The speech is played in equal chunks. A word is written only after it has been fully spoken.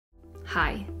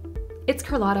Hi, it's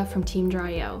Carlotta from Team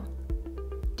Draw.io.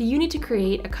 Do you need to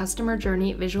create a customer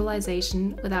journey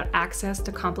visualization without access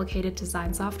to complicated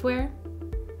design software?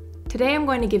 Today I'm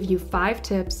going to give you 5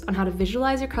 tips on how to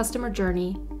visualize your customer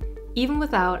journey even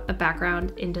without a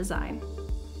background in design.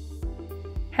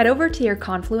 Head over to your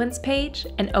Confluence page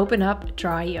and open up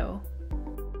Draw.io.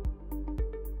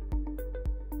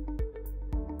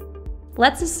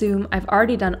 Let's assume I've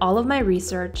already done all of my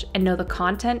research and know the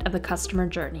content of the customer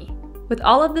journey. With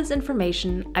all of this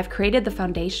information, I've created the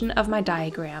foundation of my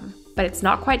diagram, but it's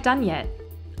not quite done yet.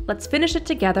 Let's finish it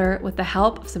together with the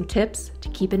help of some tips to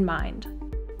keep in mind.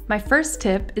 My first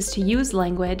tip is to use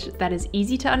language that is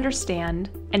easy to understand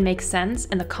and makes sense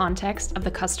in the context of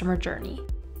the customer journey.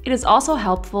 It is also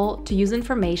helpful to use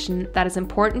information that is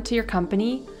important to your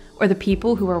company or the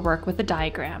people who will work with the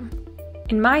diagram.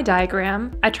 In my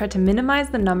diagram, I tried to minimize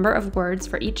the number of words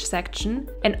for each section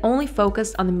and only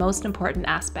focused on the most important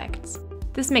aspects.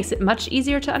 This makes it much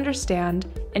easier to understand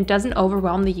and doesn't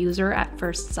overwhelm the user at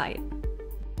first sight.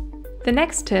 The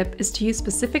next tip is to use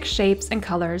specific shapes and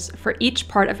colors for each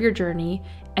part of your journey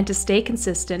and to stay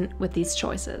consistent with these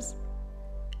choices.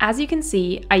 As you can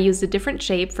see, I used a different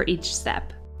shape for each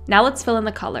step. Now let's fill in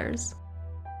the colors.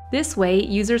 This way,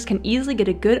 users can easily get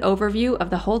a good overview of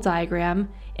the whole diagram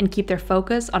and keep their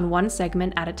focus on one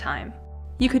segment at a time.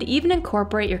 You could even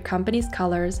incorporate your company's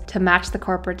colors to match the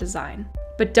corporate design,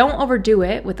 but don't overdo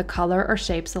it with the color or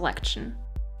shape selection.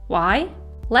 Why?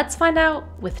 Let's find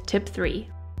out with tip 3.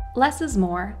 Less is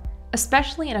more,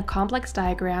 especially in a complex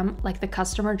diagram like the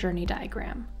customer journey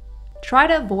diagram. Try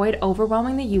to avoid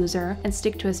overwhelming the user and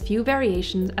stick to as few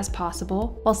variations as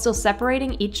possible while still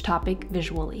separating each topic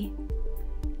visually.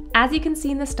 As you can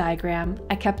see in this diagram,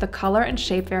 I kept the color and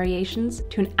shape variations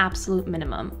to an absolute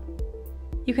minimum.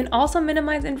 You can also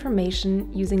minimize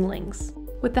information using links.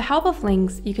 With the help of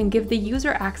links, you can give the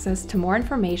user access to more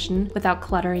information without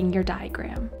cluttering your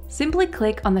diagram. Simply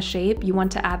click on the shape you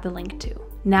want to add the link to.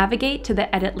 Navigate to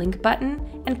the Edit Link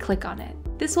button and click on it.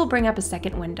 This will bring up a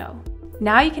second window.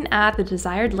 Now you can add the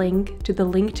desired link to the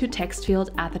Link to text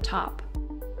field at the top.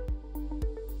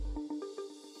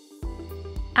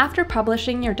 After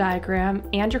publishing your diagram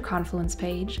and your Confluence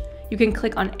page, you can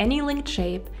click on any linked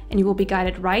shape and you will be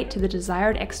guided right to the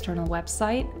desired external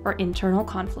website or internal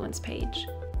Confluence page.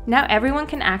 Now everyone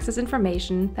can access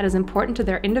information that is important to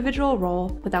their individual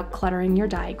role without cluttering your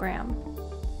diagram.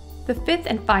 The 5th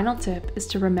and final tip is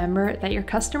to remember that your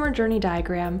customer journey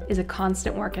diagram is a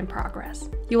constant work in progress.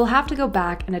 You will have to go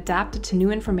back and adapt it to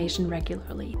new information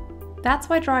regularly. That's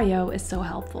why Draw.io is so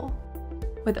helpful.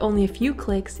 With only a few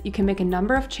clicks, you can make a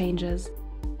number of changes,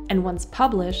 and once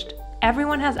published,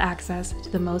 everyone has access to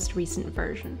the most recent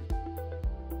version.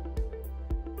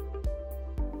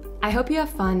 I hope you have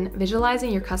fun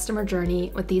visualizing your customer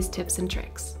journey with these tips and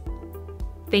tricks.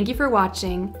 Thank you for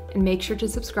watching, and make sure to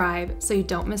subscribe so you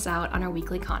don't miss out on our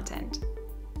weekly content.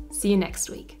 See you next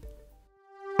week.